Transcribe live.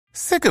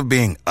Sick of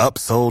being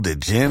upsold at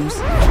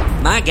gyms?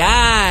 My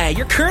guy,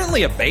 you're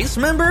currently a base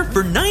member.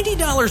 For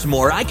 $90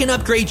 more, I can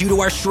upgrade you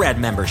to our Shred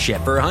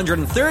membership. For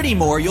 $130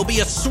 more, you'll be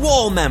a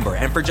Swole member.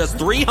 And for just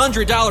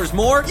 $300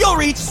 more, you'll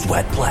reach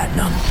Sweat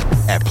Platinum.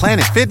 At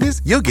Planet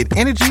Fitness, you'll get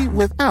energy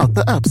without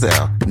the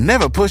upsell.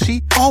 Never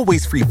pushy,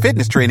 always free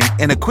fitness training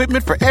and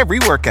equipment for every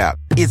workout.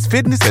 It's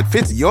fitness that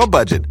fits your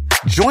budget.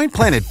 Join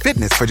Planet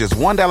Fitness for just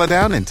 $1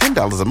 down and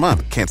 $10 a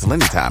month. Cancel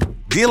anytime.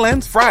 Deal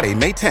ends Friday,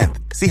 May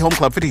 10th. See Home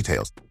Club for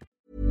details.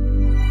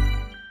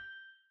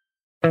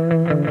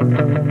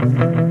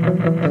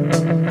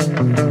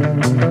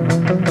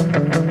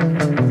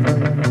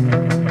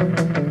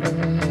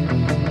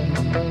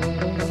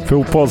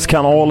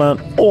 Fotbollskanalen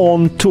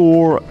On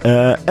Tour.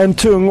 En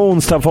tung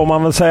onsdag får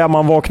man väl säga.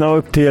 Man vaknar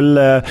upp till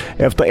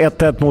efter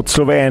 1-1 mot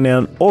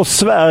Slovenien. Och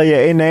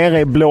Sverige är nere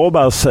i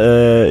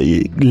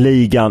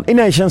blåbärsligan. I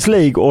Nations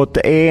League och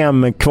ett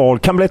EM-kval.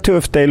 Kan bli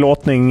tufft. Det är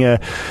lottning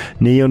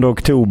 9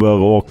 oktober.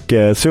 Och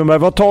Sundberg,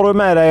 vad tar du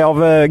med dig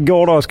av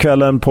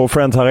gårdagskvällen på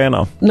Friends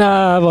Arena?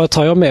 Nej, vad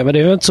tar jag med mig? Det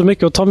är ju inte så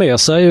mycket att ta med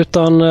sig.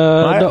 Utan,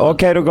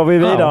 Okej, då går vi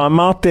vidare. Ja.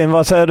 Martin,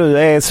 vad säger du?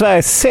 Är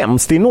Sverige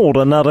sämst i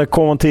Norden när det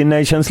kommer till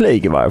Nations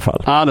League i varje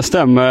fall? Ja, det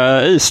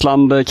stämmer.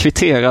 Island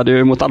kvitterade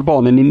ju mot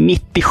Albanien i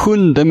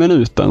 97:e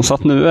minuten. Så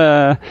att nu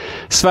är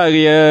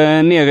Sverige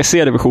nere i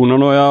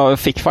C-divisionen och jag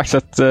fick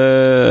faktiskt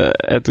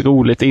ett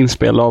roligt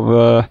inspel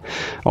av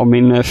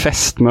min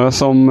fästmö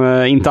som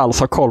inte alls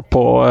har koll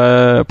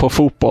på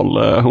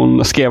fotboll.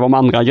 Hon skrev om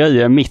andra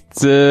grejer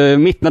mitt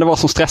när det var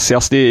som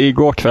stressigast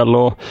igår kväll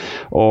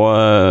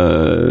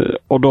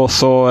och då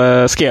så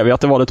skrev jag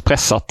att det var lite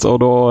pressat och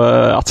då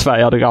att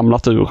Sverige hade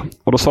ramlat ur.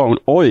 Och då sa hon,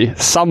 oj,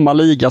 samma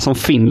liga som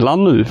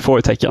Finland nu,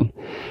 frågetecken.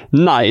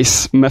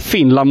 Nice, med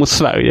Finland mot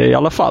Sverige i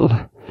alla fall.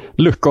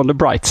 Look on the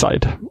bright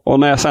side. Och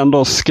när jag sen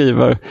då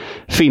skriver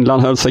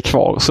Finland höll sig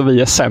kvar så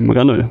vi är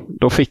sämre nu.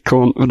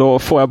 Då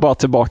får jag bara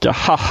tillbaka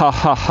ha ha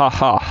ha ha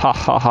ha ha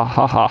ha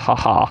ha ha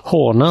ha.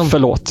 Hånan.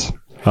 Förlåt.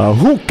 Ja,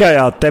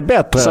 hukajat är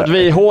bättre. Så att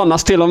vi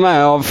hånas till och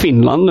med av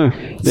Finland nu.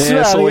 Det Sverige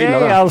är så illa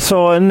är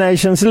alltså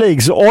Nations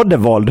Leagues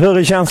Oddevold. Hur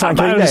är känslan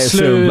kring det?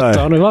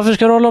 Sluta nu. Varför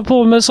ska du hålla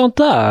på med sånt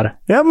där?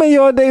 Ja,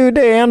 men det är ju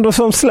det ändå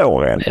som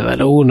slår en. Det är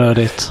väl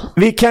onödigt.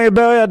 Vi kan ju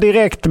börja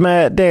direkt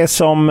med det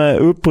som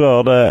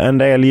upprörde en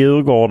del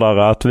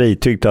djurgårdare, att vi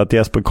tyckte att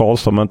Jesper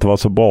Karlsson inte var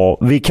så bra.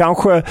 Vi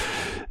kanske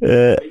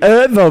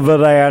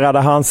övervärderade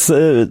hans,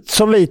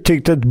 som vi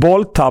tyckte, ett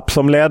bolltapp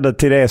som ledde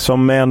till det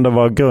som ändå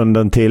var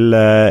grunden till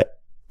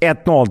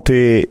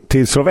 1-0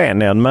 till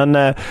Slovenien.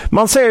 Men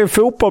man ser ju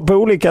fotboll på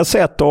olika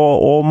sätt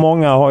och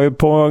många har ju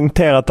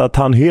poängterat att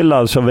han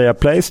hyllades via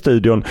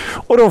Play-studion.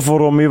 Och då får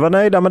de ju vara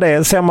nöjda med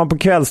det. Ser man på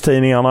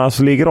kvällstidningarna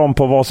så ligger de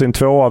på varsin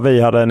tvåa.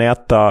 Vi hade en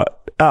etta.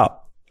 Ja,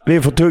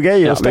 vi får tugga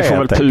i oss det. Vi får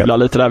väl pula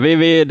lite där.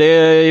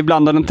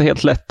 Ibland är det inte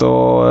helt lätt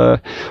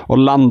att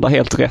landa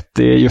helt rätt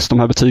i just de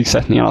här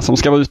betygssättningarna som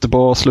ska vara ute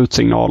på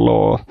slutsignal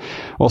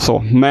och så.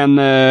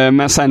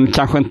 Men sen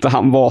kanske inte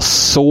han var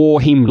så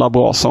himla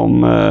bra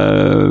som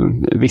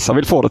vissa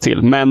vill få det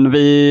till. Men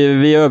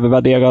vi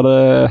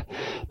övervärderade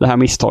det här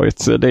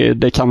misstaget.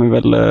 Det kan vi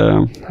väl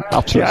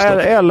absolut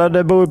stötta. Eller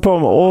det beror på.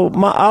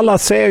 Och alla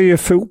ser ju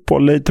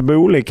fotboll lite på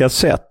olika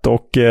sätt.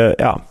 Och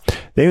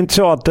det är ju inte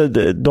så att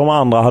de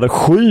andra hade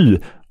 7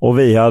 och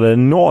vi hade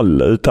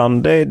 0,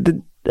 utan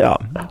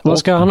Vad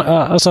ska han,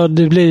 alltså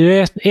det blir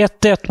ju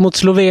 1-1 mot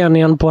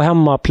Slovenien på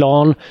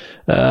hemmaplan.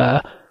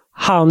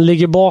 Han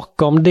ligger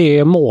bakom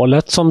det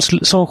målet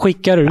som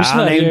skickar ut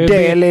Sverige. Han är en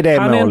del i det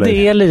målet. Han är en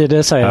del i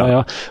det, säger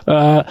jag.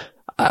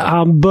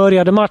 Han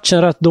började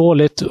matchen rätt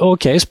dåligt.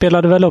 Okej,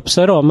 spelade väl upp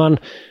sig då, men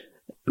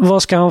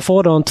vad ska han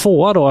få då? En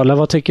 2 då, eller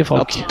vad tycker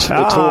folk? 2,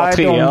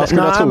 3 skulle jag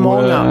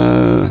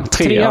tro.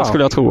 3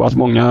 skulle jag tro att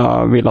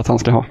många vill att han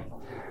ska ha.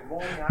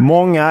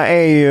 Många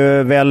är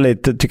ju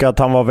tycker att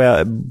han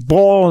var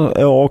bra,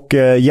 och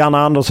Janne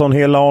Andersson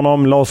hyllade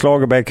honom, Lars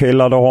Lagerbäck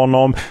hyllade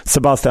honom,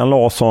 Sebastian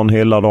Larsson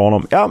hyllade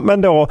honom. Ja,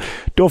 men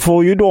då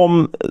får ju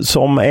de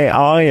som är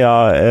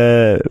arga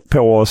på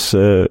oss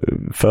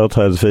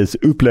företrädesvis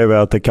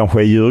uppleva att det kanske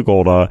är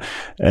djurgårdare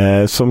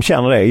som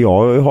känner det.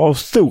 Jag har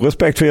stor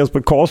respekt för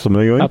Jesper Karlsson,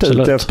 men jag är inte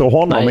ute efter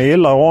honom. Jag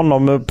gillar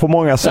honom på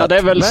många sätt. Ja, det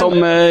är väl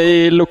som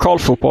i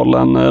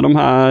lokalfotbollen, de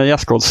här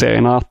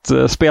gästgårdsserierna, att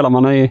spelar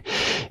man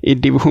i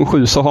division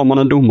 7 så har man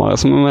en domare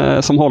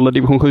som håller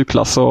division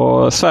 7-klass,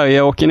 och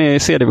Sverige åker ner i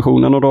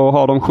C-divisionen och då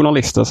har de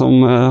journalister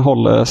som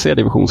håller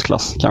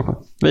C-divisionsklass kanske.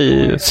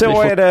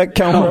 Är det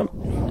kanske.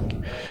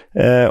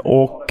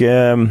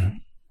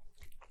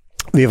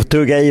 Vi får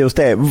tugga i oss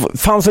det.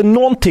 Fanns det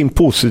någonting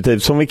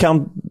positivt som vi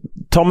kan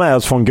ta med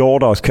oss från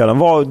gårdagskvällen?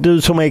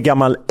 Du som är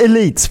gammal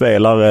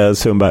elitspelare,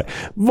 Sundberg,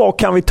 vad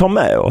kan vi ta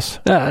med oss?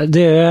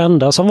 Det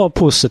enda som var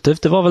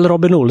positivt, det var väl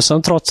Robin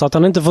Olsen. Trots att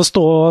han inte får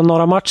stå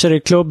några matcher i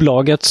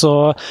klubblaget,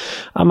 så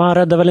man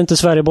räddade väl inte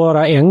Sverige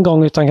bara en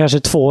gång utan kanske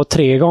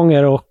 2-3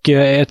 gånger, och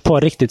ett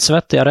par riktigt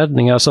svettiga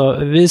räddningar. Så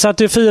vi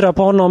satte ju 4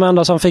 på honom,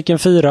 enda som fick en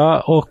 4,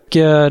 och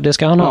det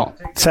ska han ha.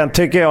 Sen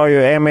tycker jag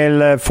ju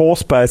Emil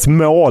Forsbergs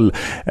mål,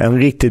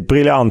 en riktigt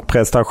briljant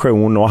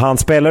prestation, och han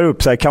spelar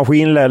upp sig, kanske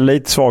inledde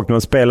lite svagt, men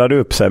Slovenien spelade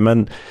upp sig,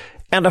 men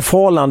ändå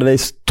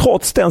förhållandevis,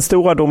 trots den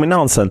stora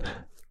dominansen,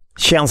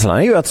 känslan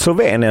är ju att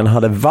Slovenien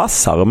hade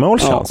vassare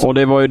målchanser. Ja, och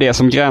det var ju det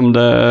som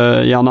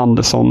grämde Jan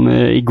Andersson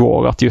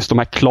igår, att just de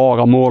här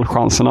klara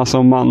målchanserna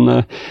som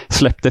man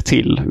släppte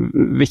till,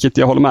 vilket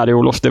jag håller med dig,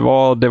 Olof, det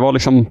var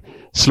liksom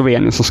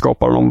Slovenien som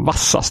skapade de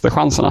vassaste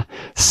chanserna.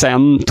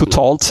 Sen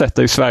totalt sett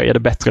är ju Sverige det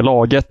bättre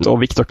laget,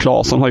 och Viktor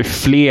Claesson har ju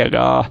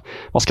flera,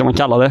 vad ska man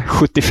kalla det,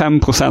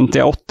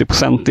 75-procentiga,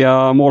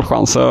 80-procentiga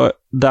målchanser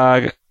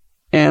där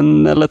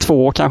en eller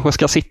två kanske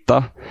ska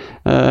sitta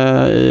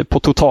på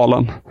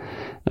totalen.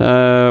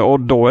 Och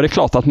då är det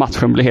klart att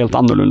matchen blir helt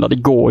annorlunda. Det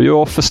går ju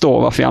att förstå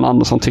varför Jan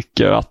Andersson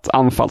tycker att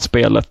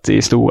anfallsspelet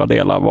i stora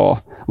delar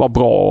var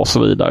bra och så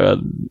vidare.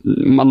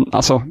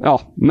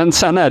 Men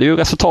sen är det ju,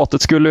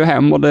 resultatet skulle ju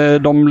hem, och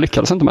de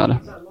lyckades inte med det.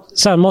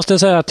 Sen måste jag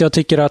säga att jag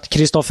tycker att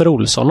Kristoffer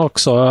Olsson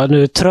också,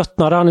 nu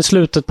tröttnade han i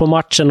slutet på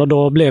matchen och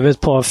då blev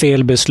ett par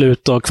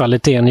felbeslut och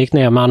kvaliteten gick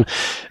ner, men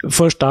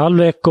första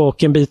halvlek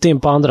och en bit in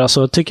på andra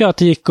så tycker jag att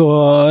det gick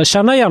att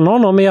känna igen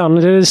honom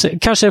igen.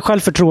 Kanske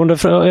självförtroende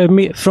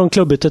från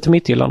klubbyte till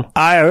mitthyllan.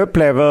 Jag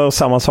upplever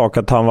samma sak,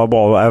 att han var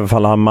bra, även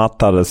om han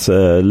mattades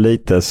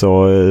lite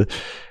så...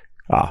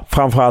 Ja,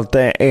 framförallt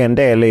en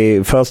del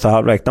i första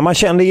halvlek när man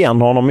kände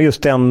igen honom,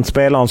 just den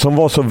spelaren som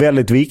var så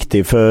väldigt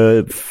viktig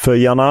för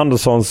Jan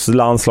Anderssons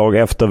landslag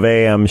efter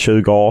VM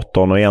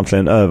 2018 och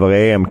egentligen över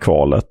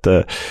EM-kvalet.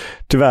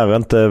 Tyvärr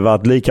inte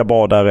varit lika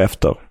bra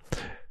därefter.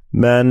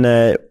 Men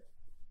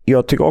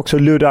jag tycker också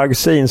Ludde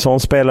Augustinsson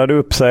spelade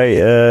upp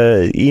sig,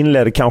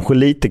 inledde kanske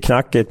lite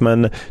knackigt,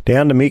 men det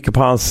hände mycket på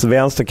hans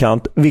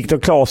vänsterkant. Viktor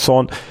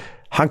Claesson,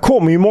 han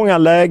kom ju i många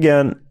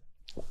lägen,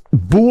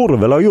 borde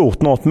väl ha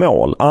gjort något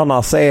mål.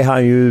 Annars är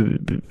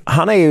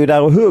han är ju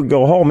där och hugger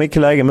och har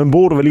mycket läge, men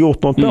borde väl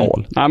gjort något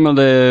mål. Ja, men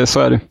så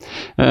är det.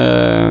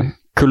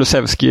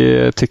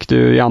 Kulusevski tyckte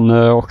ju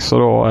Janne också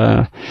då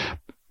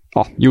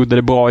gjorde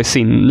det bra i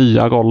sin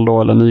nya roll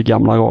då, eller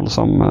nygamla roll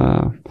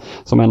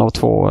som en av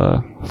två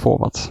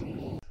forwards.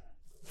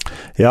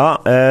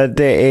 Ja,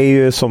 det är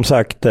ju som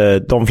sagt,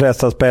 de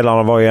flesta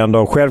spelarna var ju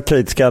ändå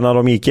självkritiska när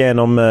de gick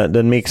igenom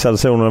den mixade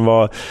zonen.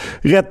 Var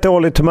rätt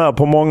dåligt humör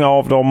på många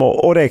av dem,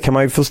 och det kan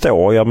man ju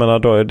förstå. Jag menar,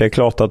 då är det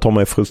klart att de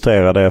är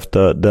frustrerade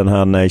efter den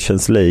här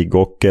Nations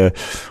League. Och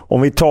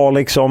om vi tar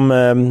liksom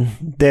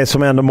det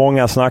som ändå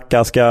många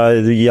snackar, ska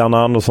Jan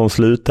Andersson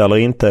sluta eller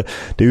inte?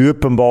 Det är ju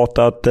uppenbart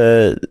att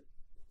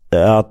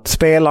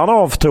spelarna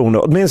har förtroende.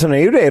 Åtminstone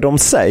är ju det de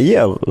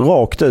säger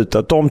rakt ut,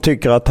 att de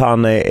tycker att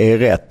han är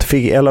rätt.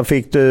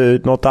 Fick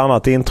du något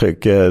annat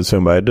intryck,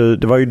 Sundberg?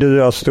 Det var ju du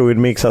och jag stod i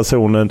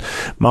mixazonen.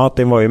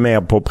 Martin var ju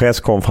med på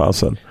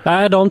presskonferensen.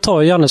 Nej, de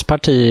tar Jannes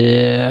parti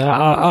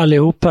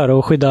allihop här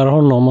och skyddar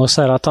honom och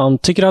säger att han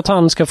tycker att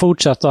han ska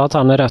fortsätta och att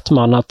han är rätt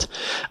man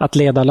att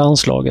leda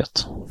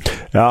landslaget.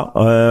 Ja,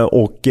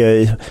 och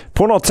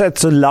på något sätt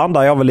så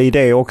landar jag väl i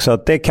det också,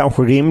 att det är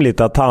kanske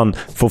rimligt att han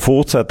får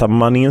fortsätta.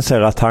 Man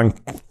inser att han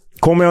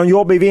kommer ha en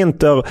jobb i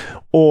vinter,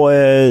 och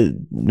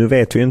nu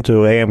vet vi inte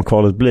hur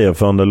EM-kvalet blir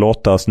förrän det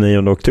lottas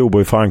 9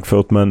 oktober i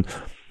Frankfurt, men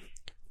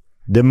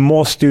det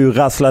måste ju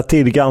rassla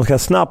till ganska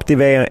snabbt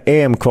i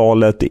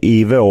EM-kvalet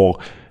i vår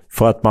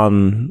för att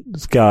man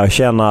ska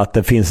känna att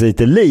det finns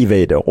lite liv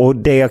i det. Och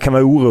det jag kan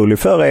vara orolig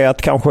för är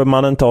att kanske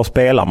man inte har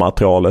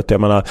spelarmaterialet.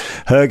 Jag menar,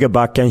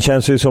 högerbacken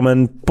känns ju som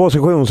en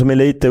position som är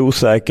lite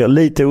osäker.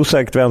 Lite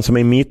osäkert vem som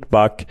är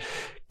mittback.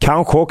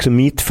 Kanske också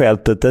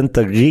mittfältet,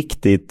 inte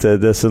riktigt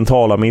det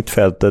centrala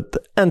mittfältet.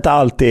 Inte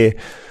alltid.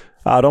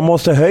 Ja, de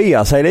måste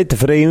höja sig lite,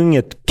 för det är ju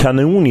inget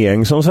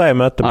kanongäng som säger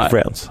möte på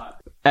Friends.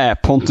 Är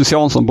Pontus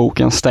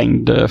Jansson-boken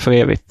stängd för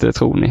evigt,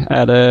 tror ni?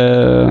 Är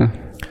det...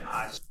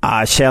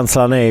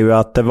 Känslan är ju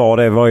att det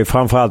var ju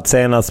framförallt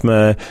senast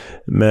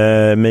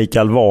med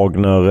Mikael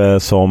Wagner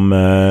som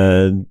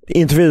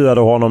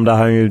intervjuade honom,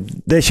 där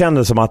det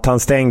kändes som att han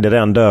stängde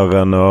den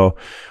dörren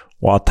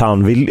och att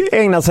han vill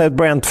ägna sig åt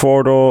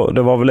Brentford, och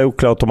det var väl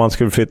oklart om han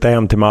skulle flytta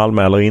hem till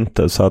Malmö eller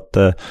inte, så att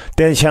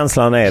den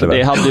känslan är så det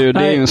väl. Det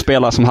är ju en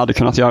spelare som hade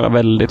kunnat göra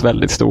väldigt,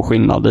 väldigt stor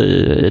skillnad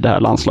i det här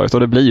landslaget, och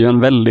det blir ju en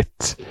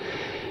väldigt,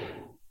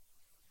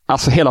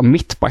 alltså hela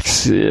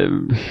mittbacks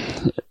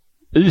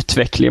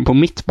utvecklingen på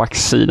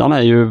mittbacksidan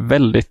är ju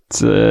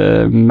väldigt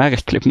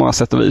märklig på många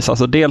sätt och vis.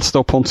 Alltså dels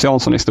då Pontus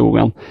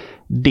Jansson-historien,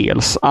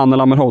 dels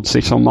Anel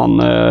Ahmedhodzic som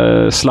man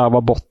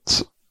slarvar bort,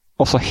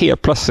 och så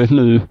helt plötsligt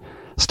nu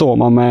står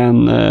man med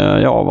en,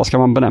 vad ska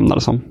man benämna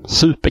det som?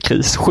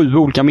 Superkris. 7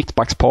 olika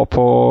mittbackspar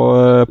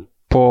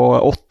på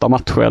 8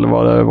 matcher eller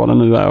vad det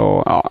nu är.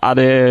 Och, och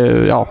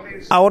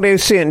det är ju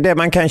synd. Det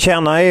man kan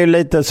känna är ju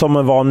lite som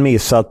en van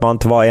miss att man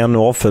inte var ännu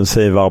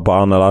offensivare på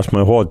Anel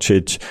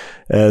Ahmedhodzic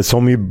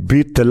som ju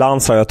bytte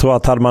landslag. Jag tror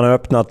att hade man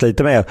öppnat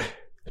lite mer.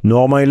 Nu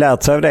har man ju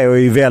lärt sig av det och är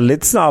ju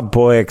väldigt snabb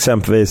på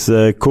exempelvis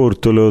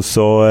Kurtulus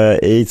och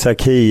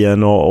Isak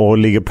Hien och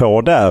ligger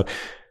på där.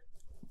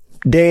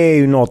 Det är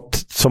ju något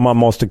som man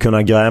måste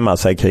kunna gräma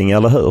sig kring,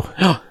 eller hur?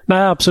 Ja,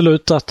 nej,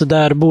 absolut. Att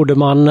där borde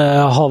man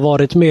ha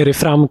varit mer i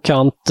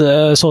framkant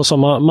så som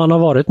man har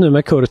varit nu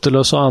med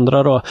Kurtulus och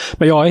andra då.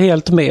 Men jag är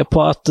helt med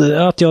på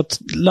att jag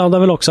landar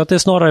väl också att det är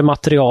snarare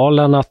material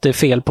än att det är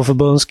fel på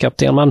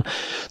förbundskapten. Men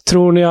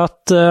tror ni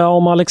att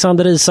om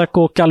Alexander Isak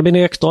och Albin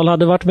Ekdal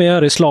hade varit med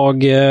här i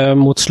slag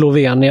mot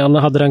Slovenien,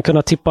 hade den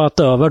kunnat tippa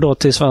över då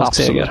till svensk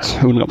seger?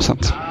 Absolut,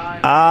 100%.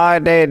 Ja,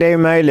 det är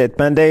möjligt,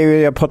 men det är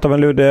ju, jag pratade med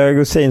Ludvig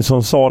Augustin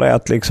som sa det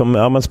att liksom,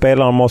 men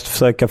spelarna måste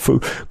försöka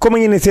komma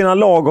in i sina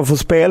lag och få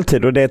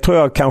speltid, och det tror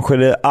jag kanske är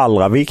det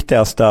allra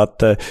viktigaste,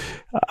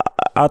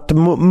 att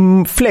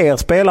fler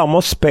spelare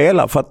måste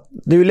spela, för att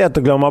det är ju lätt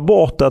att glömma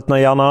bort att när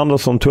Janne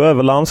Andersson tog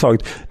över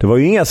landslaget, det var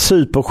ju inga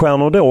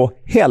superstjärnor då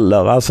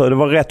heller, alltså det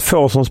var rätt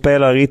få som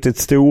spelade riktigt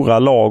stora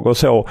lag och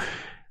så.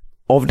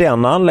 Av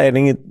den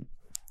anledningen,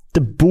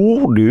 det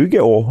borde ju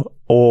gå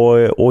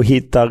och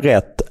hitta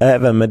rätt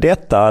även med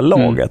detta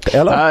laget,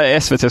 eller?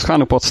 SVT:s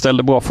stjärnreport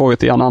ställde bra frågor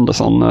till Jan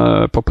Andersson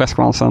på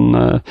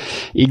presskonferensen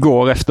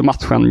igår efter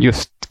matchen,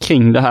 just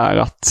kring det här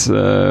att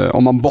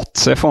om man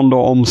bortser från då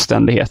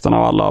omständigheterna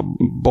och alla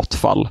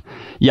bortfall.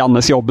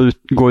 Jannes jobb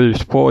går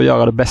ut på att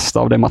göra det bästa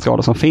av det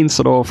material som finns,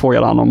 och då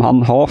frågar han om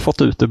han har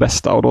fått ut det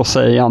bästa, och då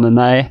säger Janne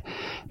nej,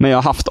 men jag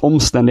har haft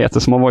omständigheter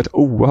som har varit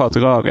oerhört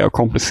röriga och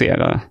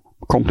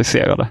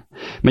komplicerade.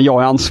 Men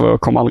jag är ansvarig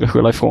och kommer aldrig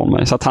skylla ifrån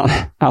mig. Så att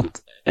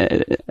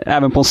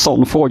även på en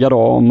sån fråga då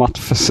om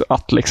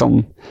att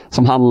liksom,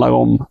 som handlar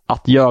om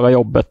att göra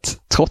jobbet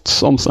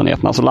trots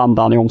omständigheterna, så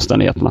landar han i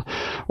omständigheterna.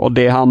 Och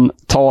det han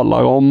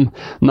talar om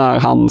när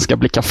han ska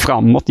blicka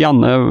framåt,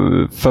 Janne,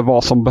 för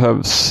vad som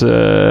behövs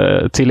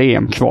till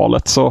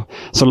EM-kvalet, så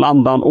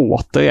landar han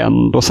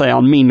återigen. Då säger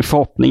han, min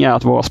förhoppning är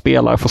att våra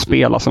spelare får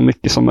spela så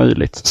mycket som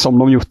möjligt, som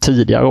de gjort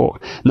tidigare år.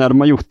 När de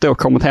har gjort det och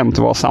kommit hem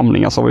till våra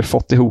samlingar så har vi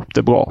fått ihop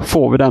det bra.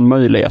 Får vi den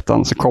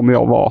möjligheten så kommer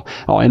jag vara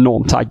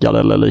enormt taggad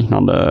eller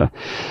liknande,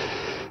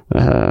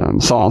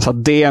 sa han. Så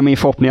att det är min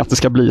förhoppning att det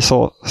ska bli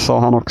så, sa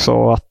han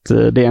också, att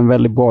det är en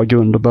väldigt bra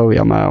grund att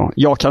börja med. Och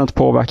jag kan inte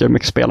påverka hur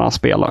mycket spelarna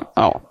spelar.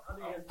 Ja.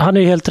 Han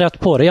är helt rätt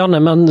på det, Janne,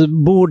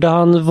 men borde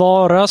han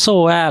vara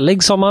så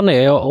ärlig som han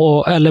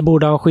är, eller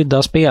borde han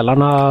skydda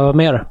spelarna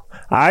mer?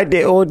 Nej,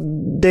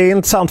 det är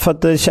intressant, för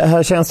att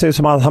här känns det ju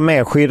som att han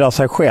mer skyddar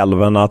sig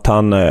själv än att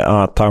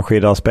han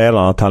skyddar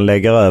spelarna, att han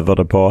lägger över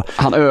det på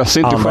han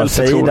öser inte andra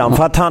sidan.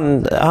 För att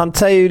han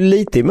säger ju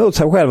lite emot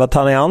sig själv att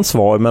han är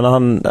ansvarig,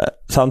 men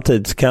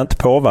samtidigt kan inte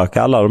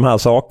påverka alla de här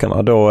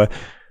sakerna. Då,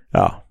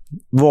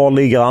 var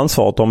ligger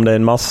ansvaret om det är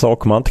en massa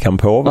saker man inte kan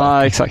påverka?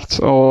 Nej, exakt.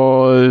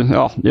 Och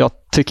jag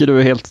tycker du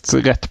är helt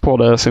rätt på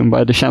det,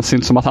 Sundberg. Det känns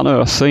inte som att han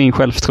öser in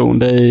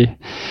självförtroende i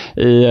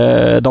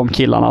de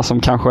killarna som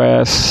kanske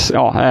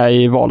är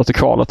i valet och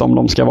kvalet, om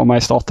de ska vara med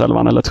i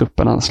startelvan eller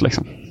truppen ens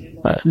liksom.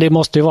 Det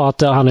måste ju vara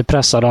att han är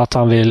pressad och att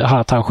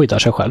han skyddar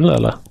sig själv,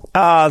 eller?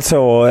 Alltså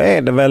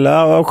är det väl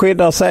att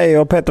skydda sig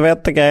och Peter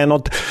Wettergren.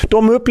 Och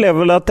de upplever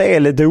väl att det är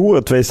lite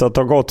orättvist att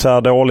det har gått så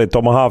här dåligt.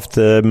 De har haft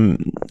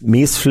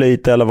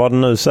missflyt eller vad det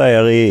nu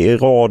säger i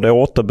rad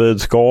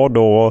återbud,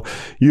 skador, och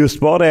just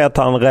bara det att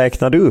han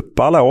räknade upp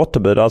alla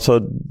återbud,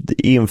 alltså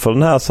inför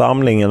den här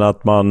samlingen,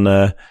 att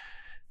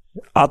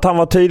han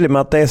var tydlig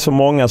med att det är så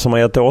många som har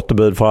gett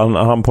återbud, för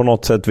han på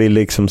något sätt vill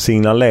liksom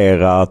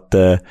signalera att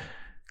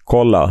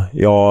kolla,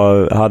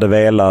 jag hade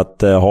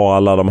velat ha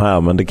alla de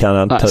här, men det kan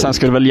jag inte. Nej, sen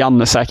skulle väl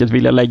Janne säkert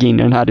vilja lägga in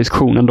i den här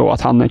diskussionen då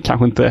att han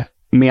kanske inte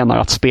menar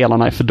att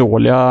spelarna är för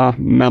dåliga,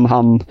 men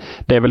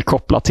det är väl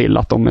kopplat till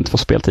att de inte får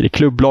speltid i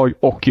klubblag,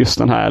 och just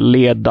den här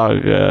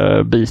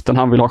ledarbiten.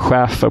 Han vill ha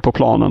chefer på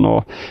planen,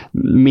 och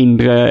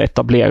mindre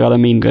etablerade,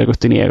 mindre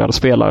rutinerade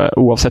spelare,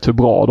 oavsett hur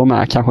bra de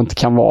är, kanske inte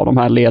kan vara de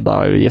här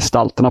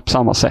ledargestalterna på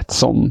samma sätt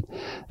som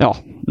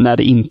när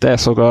det inte är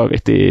så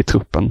rörigt i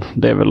truppen.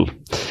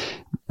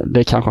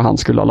 Det kanske han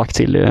skulle ha lagt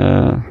till,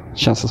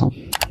 känns det som.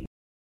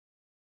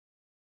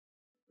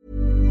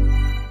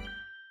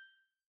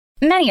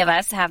 Many of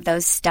us have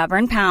those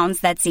stubborn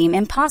pounds that seem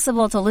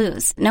impossible to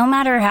lose, no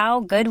matter how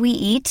good we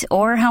eat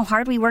or how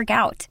hard we work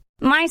out.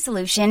 My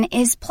solution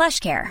is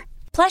PlushCare.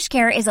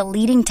 PlushCare is a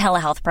leading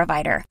telehealth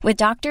provider with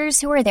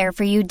doctors who are there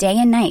for you day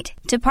and night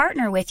to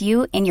partner with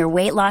you in your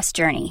weight loss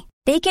journey.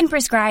 They can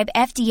prescribe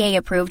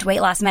FDA-approved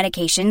weight loss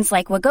medications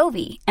like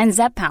Wegovy and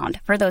Zepbound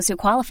for those who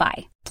qualify.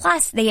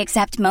 Plus, they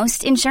accept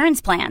most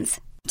insurance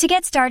plans. To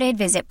get started,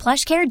 visit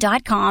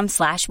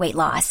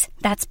plushcare.com/weightloss.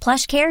 That's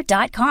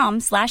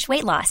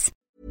plushcare.com/weightloss.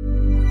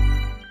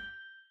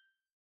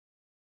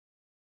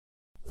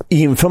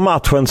 Inför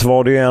matchen så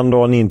var det ju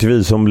ändå en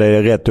intervju som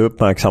blev rätt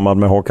uppmärksammad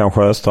med Håkan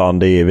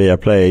Sjöstrand i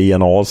Viaplay,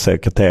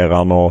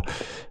 generalsekreteraren, och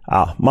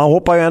man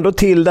hoppar ju ändå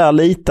till där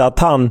lite att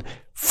han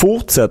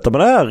fortsätter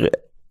med det här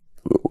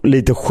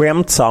lite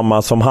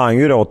skämtsamma som han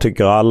ju då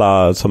tycker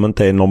alla som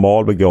inte är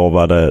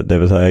normalbegåvade, det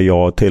vill säga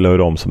jag tillhör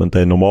dem som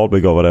inte är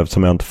normalbegåvade,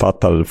 eftersom jag inte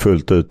fattade det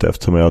fullt ut,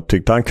 eftersom jag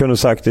tyckte han kunde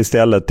sagt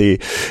istället i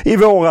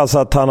våras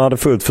att han hade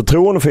fullt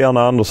förtroende för Janne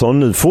Andersson, och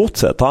nu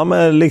fortsätter han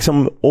med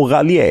liksom att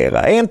raljera.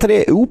 Är inte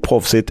det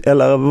oproffsigt,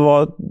 eller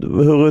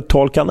hur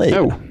tolkar ni?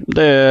 Jo,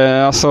 det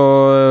är alltså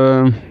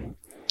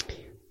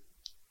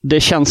det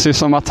känns ju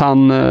som att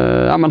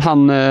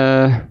han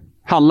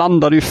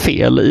landade ju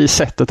fel i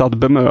sättet att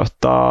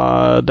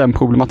bemöta den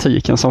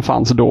problematiken som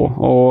fanns då.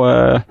 Och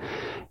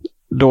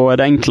då är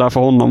det enklare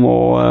för honom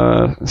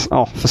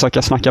att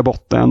försöka snacka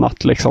bort det än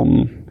att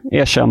liksom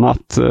erkänna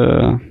att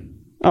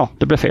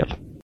det blev fel.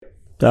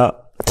 Ja,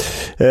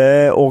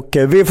 och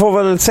vi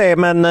får väl se,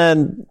 men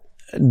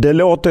det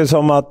låter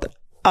som att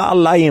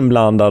alla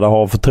inblandade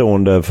har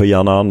förtroende för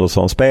Janne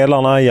Andersson.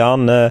 Spelarna,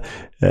 Janne,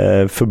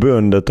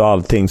 förbundet och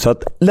allting. Så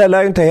att det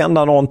lär ju inte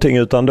hända någonting,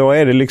 utan då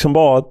är det liksom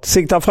bara att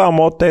sikta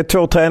framåt. Det är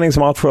 2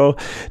 träningsmatcher.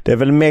 Det är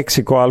väl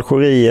Mexiko och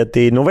Algeriet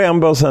i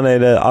november. Sen är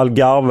det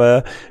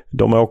Algarve.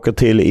 De åker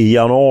till i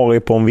januari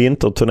på en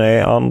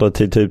vinterturné. Andra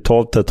till typ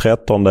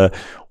 12-13.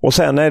 Och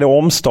sen är det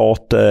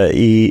omstart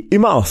i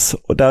mars.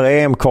 Och där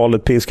är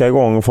EM-kvalet piskar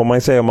igång. Får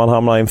man se om man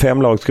hamnar i en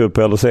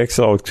 5-lagsgrupp eller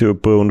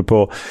 6-lagsgrupp beroende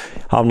på.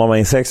 Hamnar man i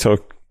en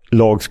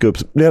 6-lagsgrupp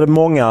blir det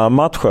många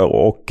matcher.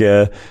 Och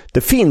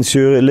det finns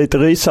ju lite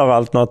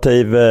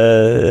rysaralternativ.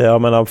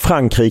 Jag menar,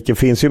 Frankrike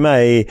finns ju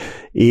med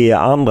i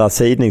andra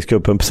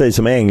sidningsgruppen, precis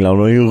som England.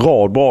 Och det är ju en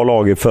rad bra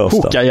lag i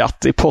första.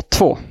 Hukajat i pott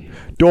 2.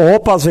 Då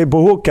hoppas vi på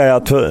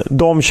Hukajat, för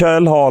de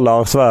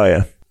kölhalar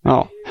Sverige.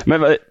 Ja,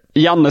 men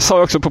Janne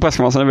sa också på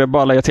presskonferensen, jag vill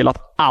bara lägga till att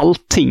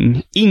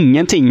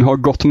ingenting har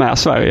gått med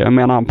Sverige,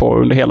 menar han på,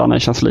 under hela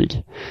Nations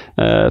League.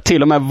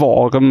 Till och med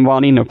var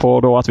han inne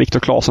på då att Viktor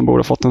Claesson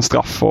borde fått en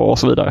straff och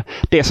så vidare.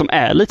 Det som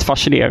är lite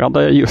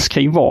fascinerande just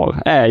kring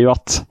VAR är ju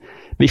att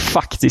vi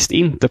faktiskt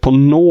inte på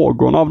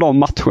någon av de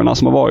matcherna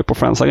som har varit på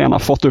Friends Arena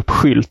fått upp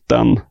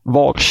skylten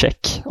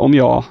VAR-check, om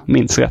jag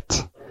minns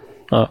rätt.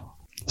 Ja.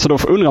 Så då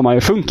undrar man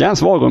ju, funkar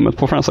ens varummet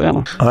på Friends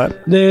Arena?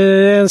 Det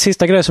är en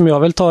sista grej som jag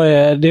vill ta.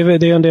 Det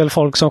är en del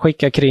folk som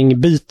skickar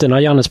kring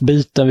bytena, Jannes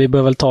byten. Vi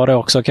behöver väl ta det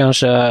också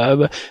kanske.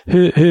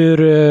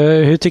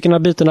 Hur tycker ni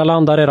att bytena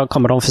landar redan?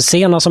 Kommer de för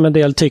sena som en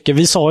del tycker?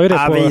 Vi sa ju det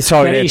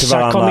när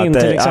Ishak kom in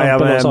till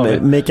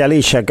exempel. Mikael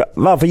Ishak,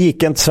 varför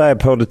gick inte Sverige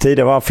på det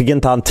tidigare? Varför fick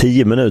inte han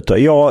 10 minuter?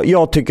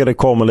 Jag tycker det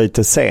kommer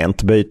lite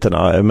sent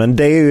bytena. Men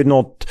det är ju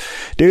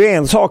det är ju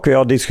en sak vi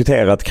har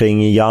diskuterat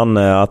kring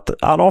Janne, att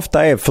han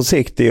ofta är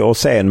försiktig och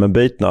sen med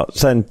bytena.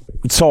 Sen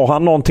sa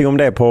han någonting om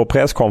det på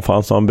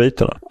presskonferensen om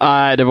bytena?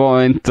 Nej, det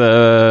var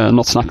inte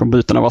något snack om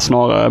bytena. Det var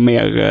snarare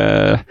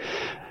mer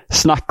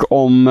snack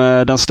om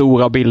den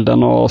stora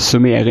bilden och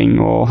summering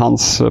och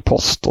hans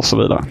post och så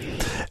vidare.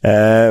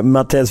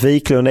 Mattias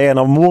Wiklund är en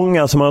av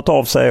många som har hört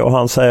av sig, och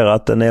han säger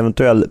att en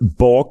eventuell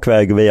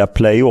bakväg via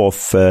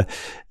playoff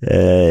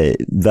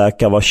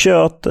verkar vara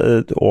kört,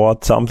 och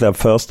att samtliga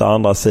första och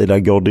andra sida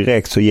går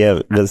direkt, så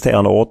ger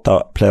resterande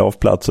 8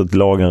 playoffplatser till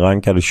lagen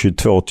rankade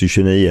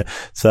 22-29.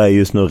 Sverige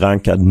just nu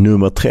rankad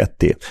nummer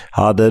 30.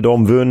 Hade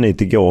de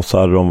vunnit igår så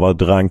hade de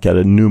varit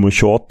rankade nummer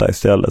 28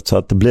 istället. Så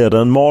att det blir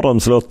en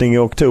mardrömslottning i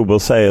oktober,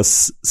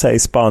 säger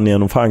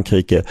Spanien och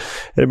Frankrike.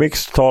 Är det mycket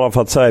som talar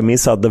för att Sverige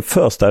missat det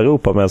första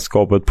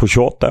Europamästerskapet på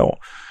 28 år?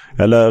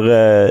 Eller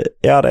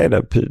ja, det är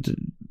det.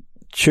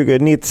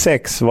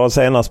 2096 var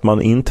senast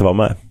man inte var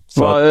med.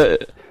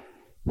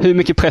 Hur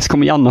mycket press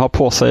kommer Janne ha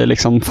på sig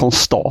liksom från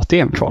start i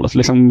EM-kvalet?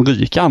 Liksom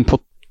ryker han på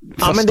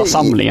första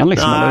samlingen?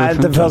 Liksom, nej,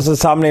 inte första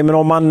samlingen. Men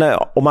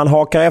om man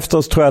hakar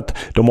efter, så tror jag att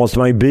då måste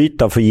man ju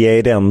byta för att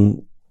ge den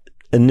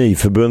en ny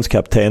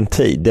förbundskapten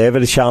tid. Det är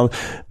väl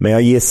men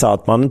jag gissar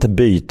att man inte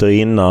byter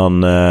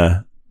innan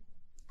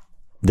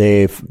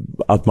det är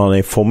att man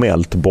är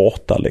formellt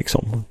borta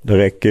liksom. Det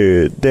räcker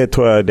ju, det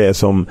tror jag är det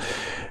som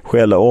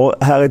skäller. Och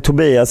här är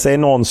Tobias är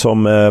någon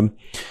som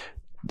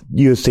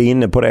just är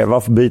inne på det.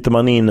 Varför byter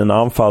man in en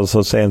anfall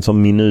så sen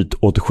som minut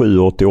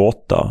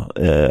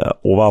 87-88?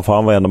 Och varför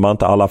använder man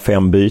inte alla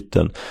 5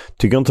 byten?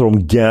 Tycker inte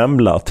de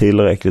gamblar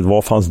tillräckligt?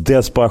 Var fanns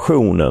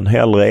desperationen?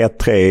 Hellre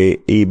 1-3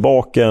 i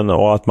baken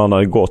och att man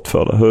hade gått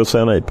för det. Hur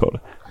ser ni på det?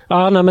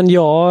 Ja, nej, men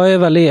jag är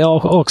väl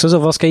också så,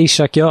 vad ska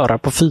Ishak göra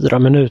på 4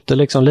 minuter?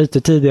 Liksom,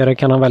 lite tidigare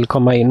kan han väl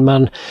komma in,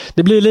 men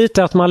det blir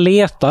lite att man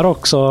letar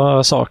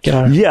också saker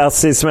här.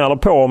 Jerzy smäller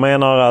på och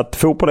menar att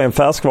fotboll är en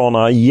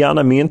färskvana.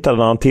 Janne myntade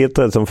när han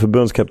tillträdde som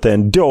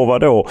förbundskapten. Då var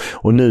då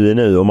och nu är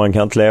nu, och man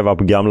kan inte leva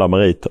på gamla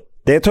meriter.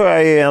 Det tror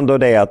jag är ändå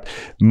det att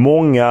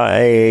många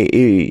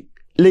är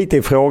lite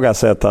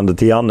ifrågasättande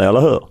till Janne,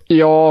 eller hur?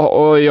 Ja,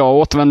 och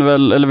jag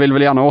vill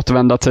väl gärna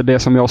återvända till det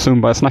som jag och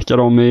Sundberg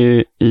snackade om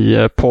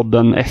i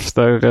podden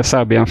efter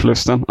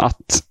Serbien-förlusten.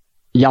 Att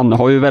Janne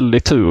har ju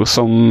väldigt tur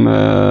som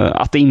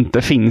att det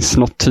inte finns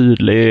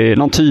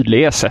någon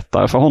tydlig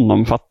ersättare för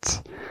honom. För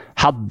att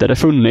hade det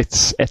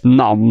funnits ett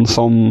namn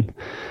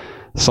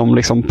som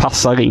liksom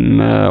passar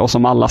in och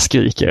som alla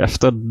skriker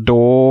efter,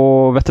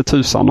 då vet det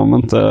tusan om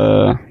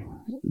inte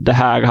det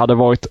här hade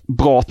varit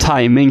bra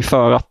timing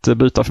för att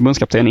byta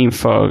förbundskapten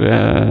inför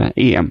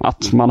EM.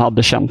 Att man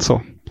hade känt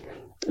så.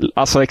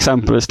 Alltså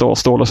exempelvis då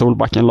Ståle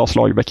Solbacken, Lars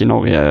Lagerbäck i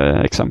Norge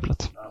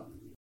exemplet.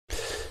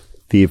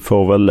 Vi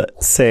får väl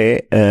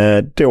se.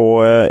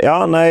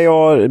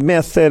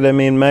 Mest är det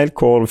min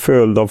mailkorg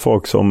följd av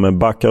folk som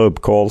backar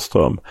upp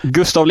Karlström.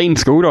 Gustav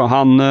Lindskog då,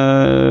 han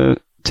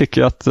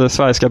tycker att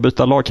Sverige ska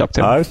byta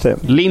lagkapten. Ja, just det.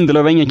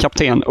 Lindelöf är ingen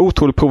kapten.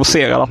 Otroligt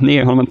provocerad att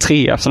ner honom en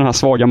 3 efter den här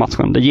svaga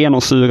matchen. Det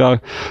genomsyrar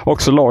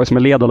också laget som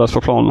är ledarlös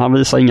på planen. Han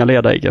visar inga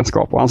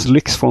ledaregenskaper. Och hans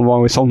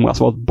lyxfrånvaro i somras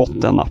var ett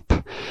bottennapp.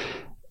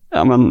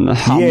 Ja, men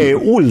Ge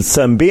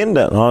Olsen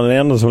binden. Han är den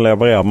enda som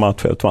levererar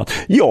match efter match.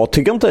 Jag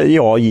tycker inte...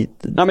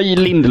 Nej, men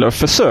Lindelöf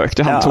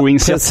försökte. Han tog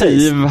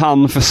initiativ. Precis.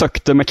 Han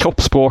försökte med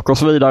kroppsspråk och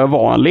så vidare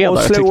vara en ledare,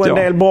 tyckte jag. Och slog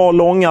en del bra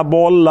långa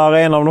bollar.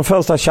 En av de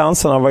första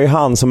chanserna var ju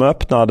han som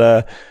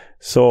öppnade.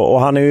 Så,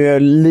 och han är ju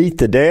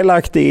lite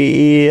delaktig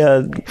i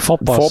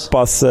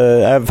Foppas,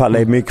 även fall det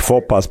är mycket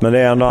Foppas, men det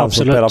är ändå han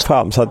som spelar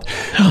fram. Så att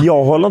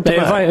jag håller inte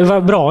med. Det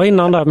var bra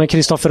innan där med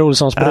Kristoffer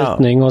Olssons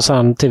brytning och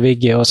sen till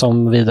Vigge och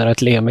som vidare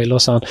till Emil.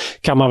 Och sen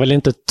kan man väl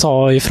inte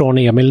ta ifrån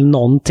Emil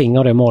någonting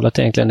av det målet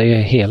egentligen. Det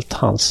är helt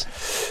hans.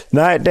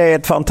 Nej, det är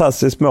ett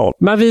fantastiskt mål.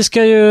 Men vi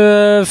ska ju,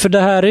 för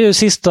det här är ju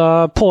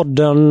sista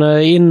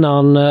podden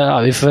innan,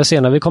 vi får väl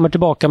se när vi kommer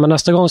tillbaka, men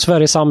nästa gång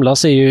Sverige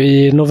samlas är ju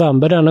i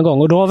november denna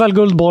gång. Och då har väl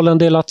Guldbollen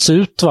delats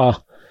ut, va?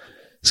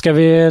 Ska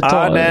vi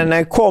ta... Ja,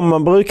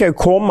 den brukar ju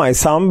komma i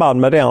samband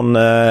med den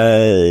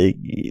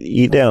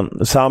i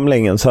den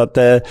samlingen. Så att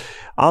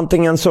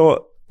antingen så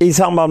i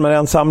samband med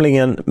den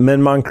samlingen,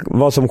 men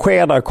vad som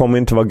sker där kommer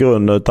inte vara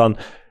grund, utan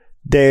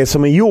det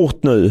som är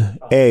gjort nu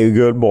är ju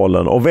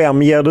Guldbollen. Och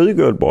vem ger du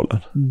Guldbollen?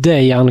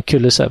 Dejan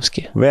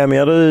Kulusevski. Vem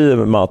ger du,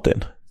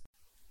 Martin?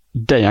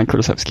 Dejan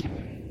Kulusevski.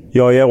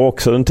 Jag ger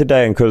också den till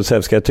Dejan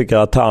Kulusevski. Jag tycker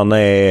att han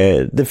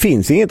är... Det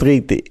finns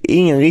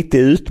ingen riktig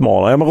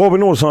utmanare. Men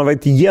Robin Olsson har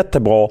varit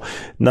jättebra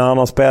när han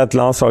har spelat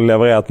landslag,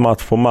 levererat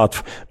match på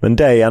match. Men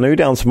Dejan är ju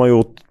den som har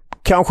gjort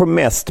kanske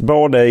mest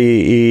både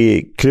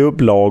i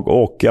klubblag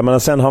och jag menar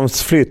sen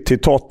hans flytt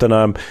till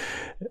Tottenham.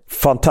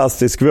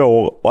 Fantastisk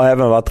vår och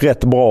även varit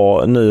rätt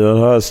bra nu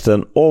under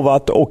hösten och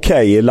varit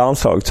okej i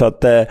landslag. Så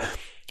att det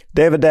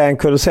är väl Dejan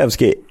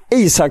Kulusevski.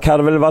 Isak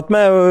hade väl varit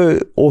med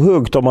och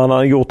huggt om han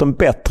hade gjort en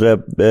bättre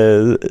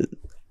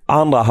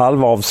andra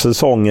halva av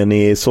säsongen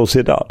i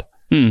Sociedad.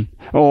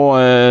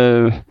 Och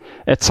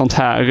ett sånt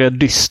här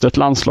dystert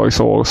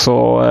landslagsår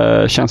så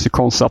känns ju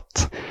konstigt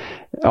att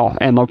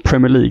en av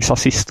Premier Leagues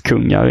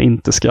assistkungar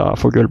inte ska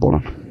få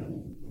Guldbollen.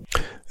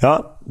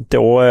 Ja,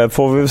 då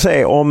får vi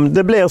se om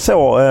det blir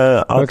så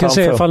att jag kan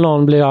se ifall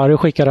någon blir arg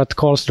och skickar att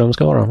Karlström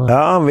ska vara.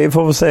 Ja, vi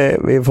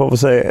får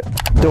se.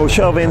 Då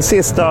kör vi en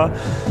sista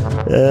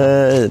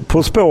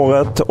På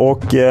spåret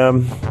och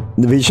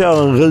vi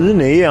kör en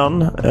Rune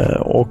igen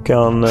och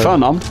han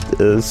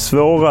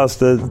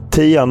svåraste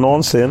 10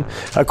 någonsin.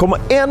 Här kommer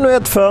ännu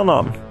ett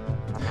förnamn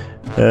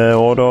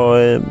och då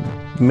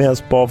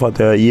mest bara för att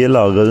jag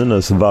gillar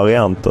Runes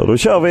varianter. Då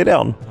kör vi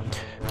den.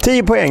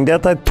 10 poäng.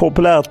 Detta är ett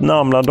populärt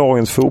namn bland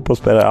dagens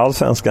fotbollsspelare.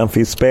 Allsvenskan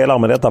finns spelare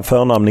med detta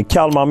förnamn i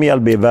Kalmar,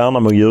 Mjällby,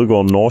 Värnamo,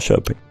 Djurgården,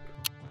 Norrköping.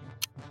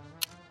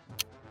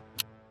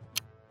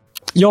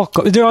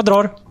 Jakob, jag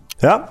drar.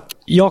 Ja.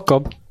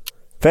 Jakob.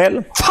 Fel.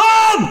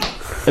 Fan!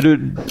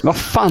 Vad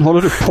fan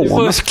håller du på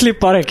med? Du får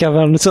klippa det,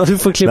 Kevin, så du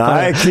får klippa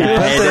det.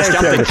 Nej, det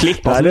ska inte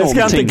klippas. Nej, det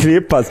ska inte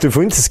klippas. Du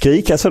får inte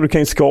skrika så du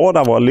kan ju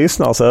skada våra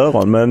lyssnares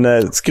öron.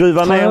 Men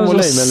skruva ner volymen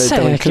lite.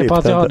 Jag är säker på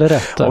att jag hade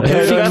rätt.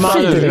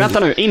 Vänta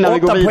nu,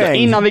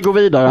 innan vi går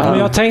vidare. Ja, men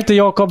jag tänkte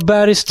Jakob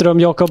Bergström,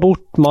 Jakob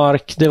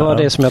Ortmark. Det var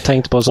det som jag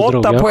tänkte på, så 8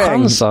 drog jag poäng.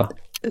 chansa.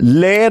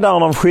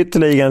 Ledaren av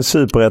skytteligan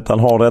Superettan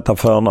har detta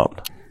förnamn.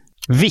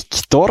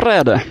 Viktor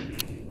är det.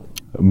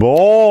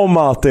 Bra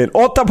Martin.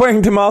 8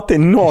 poäng till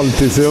Martin, 0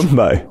 till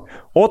Sundberg.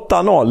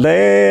 8-0, det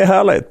är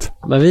härligt.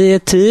 Men vi är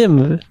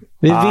team.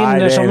 Vi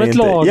vinner som ett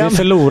lag, vi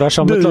förlorar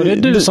som ett lag. Det är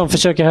du som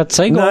försöker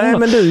hetsa igång. Nej,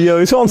 men du gör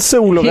ju sån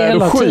solorädd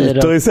och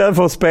skjuter istället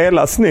för att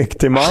spela snyggt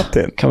till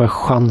Martin. Kan väl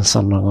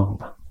chansa någon gång.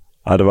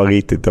 Ja, det var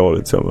riktigt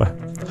dåligt Sundberg.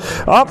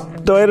 Ja,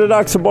 då är det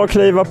dags att bara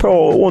kliva på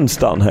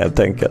onsdagen helt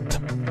enkelt.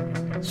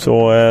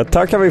 Så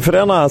tackar vi för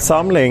denna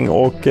samling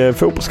och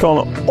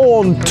Fotbollskanalen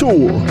on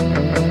tour.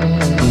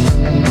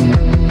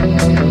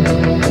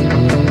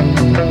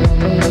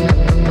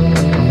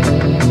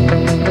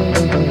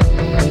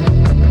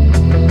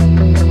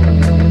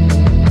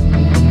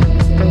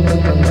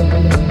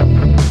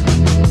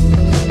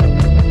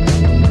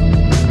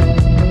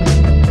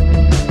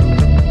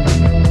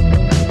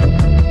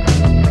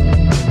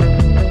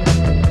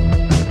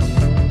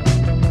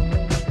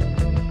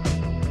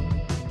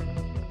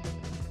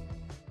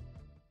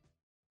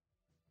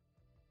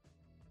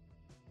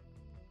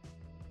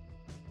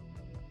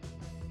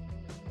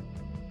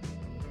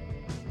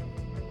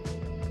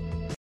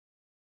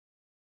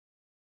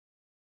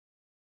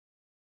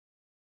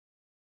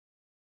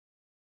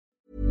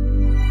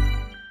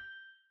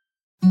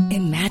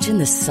 Imagine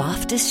the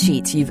softest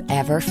sheets you've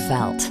ever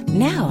felt.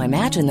 Now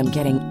imagine them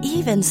getting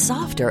even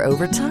softer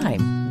over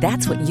time.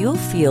 That's what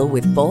you'll feel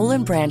with Boll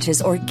 &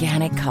 Branch's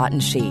organic cotton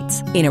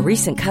sheets. In a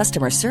recent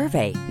customer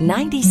survey,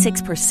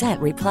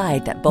 96%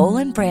 replied that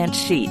Boll & Branch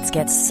sheets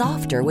get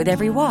softer with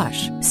every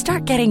wash.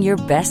 Start getting your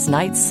best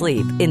night's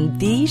sleep in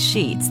these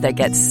sheets that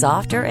get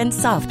softer and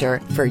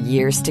softer for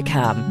years to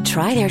come.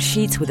 Try their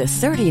sheets with a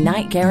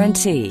 30-night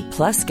guarantee.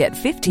 Plus, get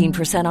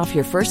 15% off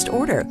your first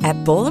order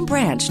at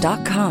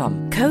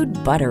bollandbranch.com. Code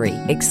BUTTERY.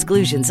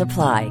 Exclusions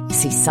apply.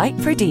 See site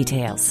for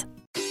details.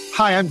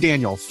 Hi, I'm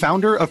Daniel,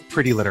 founder of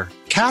Pretty Litter.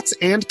 Cats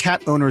and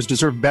cat owners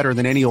deserve better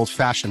than any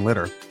old-fashioned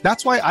litter.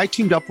 That's why I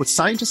teamed up with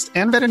scientists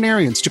and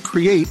veterinarians to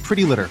create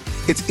Pretty Litter.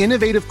 Its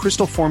innovative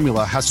crystal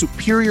formula has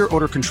superior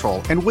odor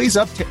control and weighs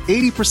up to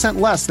 80%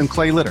 less than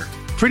clay litter.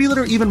 Pretty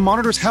Litter even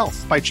monitors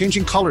health by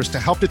changing colors to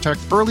help detect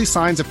early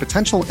signs of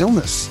potential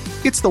illness.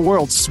 It's the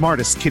world's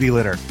smartest kitty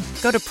litter.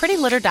 Go to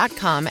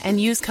prettylitter.com and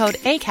use code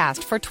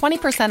ACAST for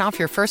 20% off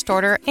your first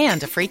order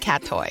and a free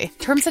cat toy.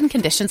 Terms and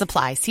conditions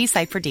apply. See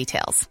site for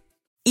details.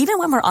 Even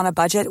when we're on a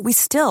budget, we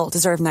still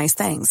deserve nice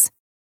things.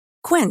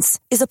 Quince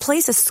is a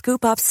place to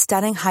scoop up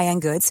stunning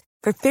high-end goods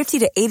for 50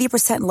 to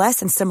 80%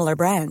 less than similar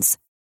brands.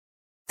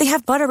 They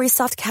have buttery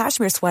soft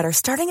cashmere sweaters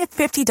starting at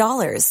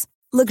 $50,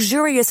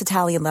 luxurious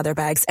Italian leather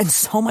bags, and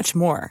so much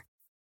more.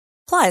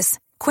 Plus,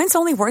 Quince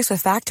only works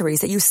with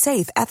factories that use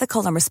safe,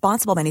 ethical, and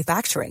responsible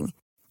manufacturing.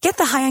 Get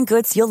the high-end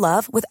goods you'll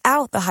love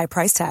without the high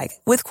price tag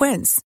with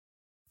Quince.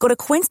 Go to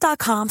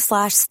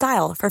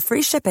quince.com/style for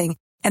free shipping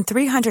and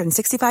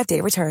 365-day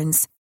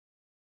returns.